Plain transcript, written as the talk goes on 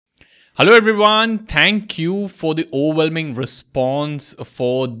Hello everyone, thank you for the overwhelming response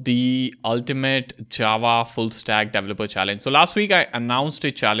for the Ultimate Java Full Stack Developer Challenge. So last week I announced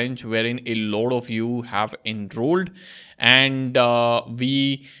a challenge wherein a lot of you have enrolled, and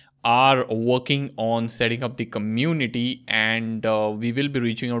we are working on setting up the community, and we will be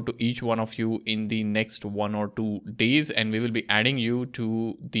reaching out to each one of you in the next 1 or 2 days, and we will be adding you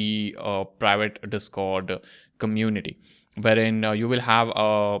to the private Discord community, wherein you will have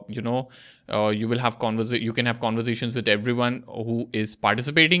you can have conversations with everyone who is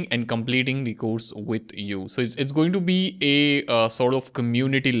participating and completing the course with you. So it's going to be a sort of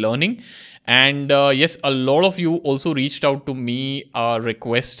community learning. And yes, a lot of you also reached out to me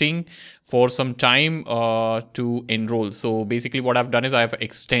requesting for some time to enroll. So basically what I've done is I've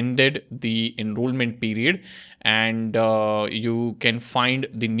extended the enrollment period, and you can find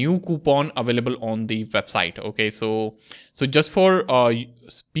the new coupon available on the website. Okay, so just for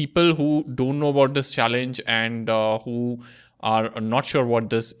people who don't know about this challenge and who are not sure what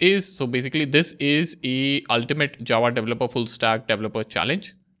this is, so basically this is a Ultimate Java Developer Full Stack Developer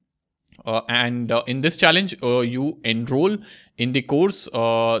Challenge. And in this challenge, you enroll in the course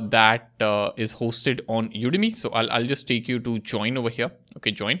that is hosted on Udemy. So I'll just take you to join over here.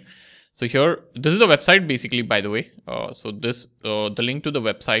 Okay, join. So here, this is the website basically, by the way. So this, the link to the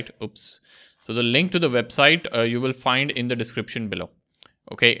website, So the link to the website you will find in the description below.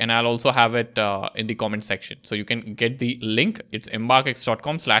 Okay, and I'll also have it in the comment section. So you can get the link. It's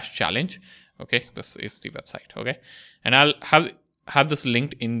embarkx.com/challenge. Okay, this is the website. Okay, and I'll have this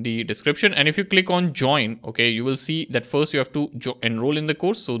linked in the description. And if you click on join, okay, you will see that first you have to enroll in the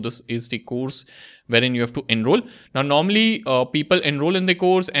course. So this is the course wherein you have to enroll. Now, normally people enroll in the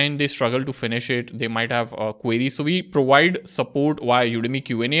course and they struggle to finish it. They might have queries. So we provide support via Udemy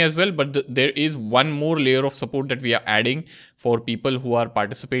Q&A as well. But there is one more layer of support that we are adding for people who are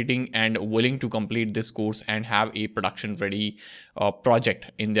participating and willing to complete this course and have a production ready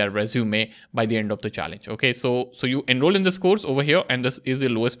project in their resume by the end of the challenge. Okay, so you enroll in this course over here, and this is the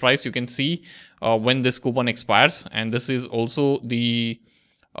lowest price. You can see when this coupon expires, and this is also the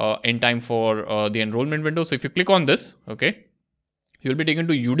end time for the enrollment window. So if you click on this, okay, you'll be taken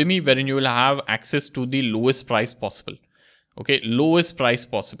to Udemy, wherein you will have access to the lowest price possible. Okay, lowest price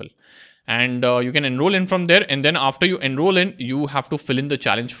possible. And you can enroll in from there. And then after you enroll in, you have to fill in the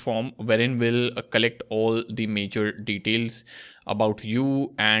challenge form, wherein we'll collect all the major details about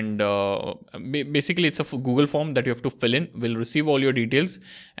you. And basically it's a Google form that you have to fill in. We'll receive all your details,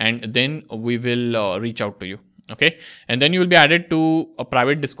 and then we will reach out to you. Okay, and then you will be added to a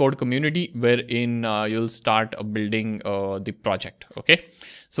private Discord community, wherein you'll start building the project. Okay,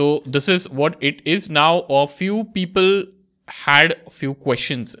 so this is what it is. Now, a few people had a few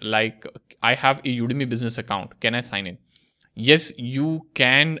questions like, I have a Udemy business account, can I sign in? Yes, you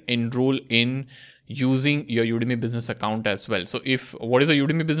can enroll in using your Udemy business account as well. So what is a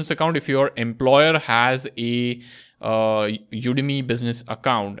Udemy business account? If your employer has a Udemy business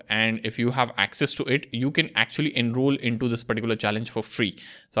account, and if you have access to it, you can actually enroll into this particular challenge for free.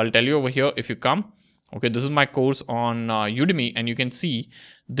 So I'll tell you over here. If you come, okay, this is my course on Udemy, and you can see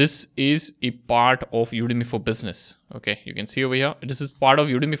this is a part of Udemy for Business. Okay, you can see over here, this is part of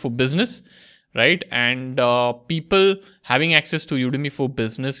Udemy for Business, right? And people having access to Udemy for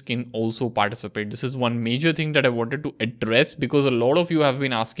Business can also participate. This is one major thing that I wanted to address, because a lot of you have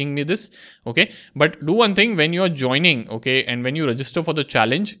been asking me this. Okay, but do one thing when you're joining, okay, and when you register for the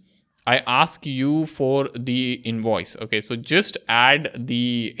challenge, I ask you for the invoice. Okay, so just add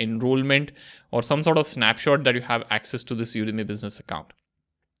the enrollment or some sort of snapshot that you have access to this Udemy business account.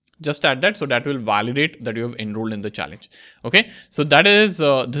 Just add that, so that will validate that you have enrolled in the challenge. Okay, so that is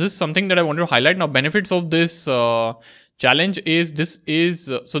this is something that I wanted to highlight. Now, benefits of this challenge is this is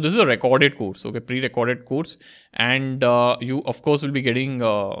a recorded course. Okay, pre-recorded course, and you of course will be getting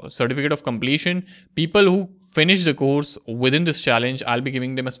certificate of completion. People who finish the course within this challenge, I'll be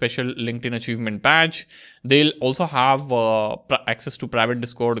giving them a special LinkedIn achievement badge. They'll also have access to private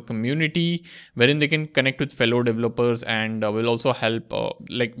Discord community, wherein they can connect with fellow developers, and will also help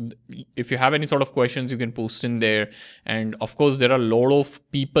like if you have any sort of questions, you can post in there. And of course, there are a lot of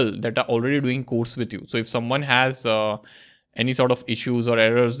people that are already doing course with you. So if someone has any sort of issues or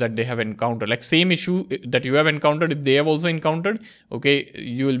errors that they have encountered, like same issue that you have encountered, if they have also encountered, okay,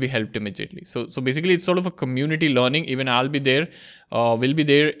 you will be helped immediately. So basically it's sort of a community learning. Even I'll be there, will be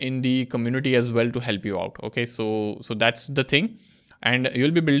there in the community as well to help you out. Okay, so that's the thing. And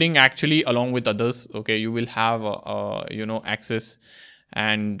you'll be building actually along with others. Okay, you will have access,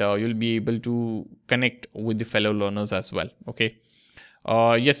 and you'll be able to connect with the fellow learners as well. Okay,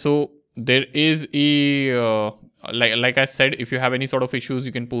 yes, so there is a like I said, if you have any sort of issues,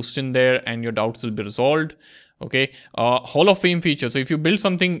 you can post in there and your doubts will be resolved. Okay, Hall of Fame feature. So if you build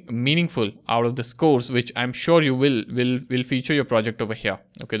something meaningful out of this course, which I'm sure you will feature your project over here.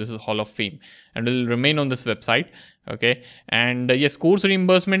 Okay, this is Hall of Fame and it will remain on this website. Okay, and yes, course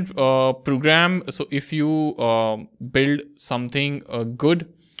reimbursement program. So if you build something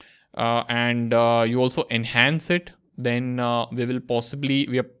good and you also enhance it, then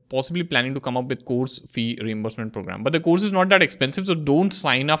we are possibly planning to come up with course fee reimbursement program. But the course is not that expensive, so don't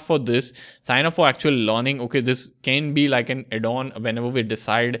sign up for this. Sign up for actual learning. Okay, this can be like an add-on whenever we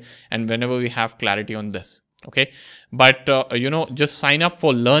decide and whenever we have clarity on this. Okay, but just sign up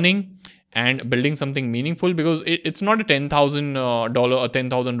for learning and building something meaningful, because it's not a $10,000 or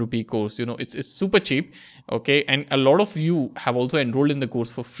 10,000 rupee course. It's super cheap. Okay, and a lot of you have also enrolled in the course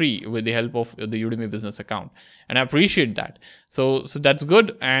for free with the help of the Udemy business account, and I appreciate that. So that's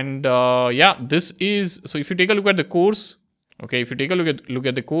good. And yeah, this is, so if you take a look at the course, okay, if you take a look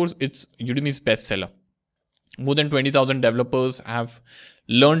at the course, it's Udemy's bestseller. More than 20,000 developers have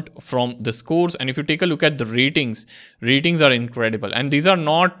learned from this course. And if you take a look at the ratings are incredible. And these are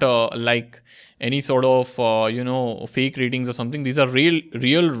not like any sort of, fake ratings or something. These are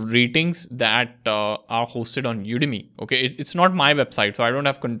real ratings that are hosted on Udemy. Okay, it's not my website, so I don't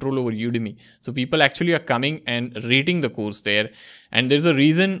have control over Udemy. So people actually are coming and rating the course there. And there's a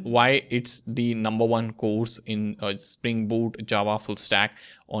reason why it's the #1 course in Spring Boot Java full stack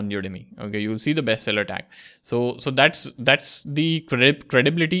on Udemy. Okay, you'll see the bestseller tag. So that's the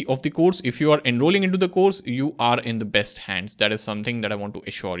credibility of the course. If you are enrolling into the course, you are in the best hands. That is something that I want to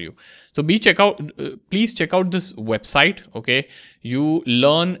assure you. So please check out this website. Okay, you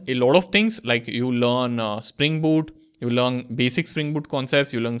learn a lot of things, like you learn Spring Boot. You learn basic Spring Boot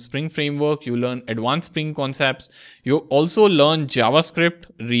concepts, you learn Spring Framework, you learn advanced Spring concepts. You also learn JavaScript,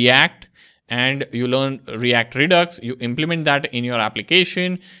 React, and you learn React Redux. You implement that in your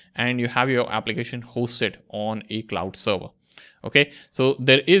application and you have your application hosted on a cloud server. Okay, so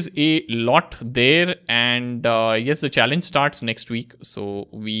there is a lot there. And yes, the challenge starts next week. So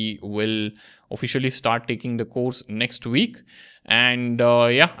we will officially start taking the course next week. And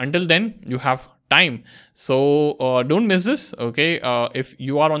yeah, until then, you have time. So don't miss this. Okay, if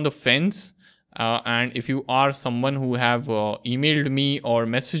you are on the fence and if you are someone who have emailed me or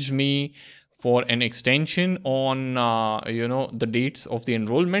messaged me for an extension on the dates of the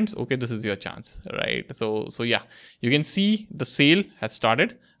enrollments, okay, this is your chance, right? So yeah, you can see the sale has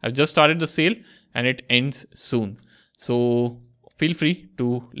started. I've just started the sale and it ends soon. So feel free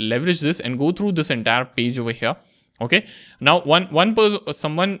to leverage this and go through this entire page over here. Okay, now one person,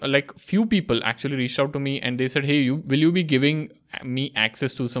 someone, like few people actually reached out to me and they said, hey, will you be giving me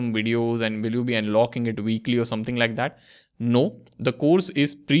access to some videos and will you be unlocking it weekly or something like that? No, the course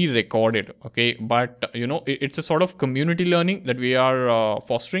is pre-recorded. Okay, but it's a sort of community learning that we are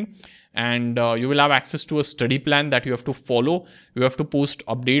fostering. And you will have access to a study plan that you have to follow. You have to post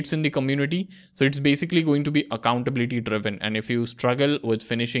updates in the community. So it's basically going to be accountability driven. And if you struggle with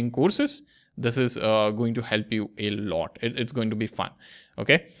finishing courses, this is going to help you a lot. It's going to be fun.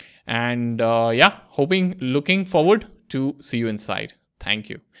 Okay. And yeah, looking forward to see you inside. Thank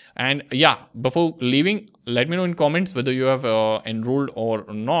you. And yeah, before leaving, let me know in comments whether you have enrolled or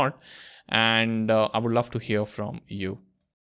not. And I would love to hear from you.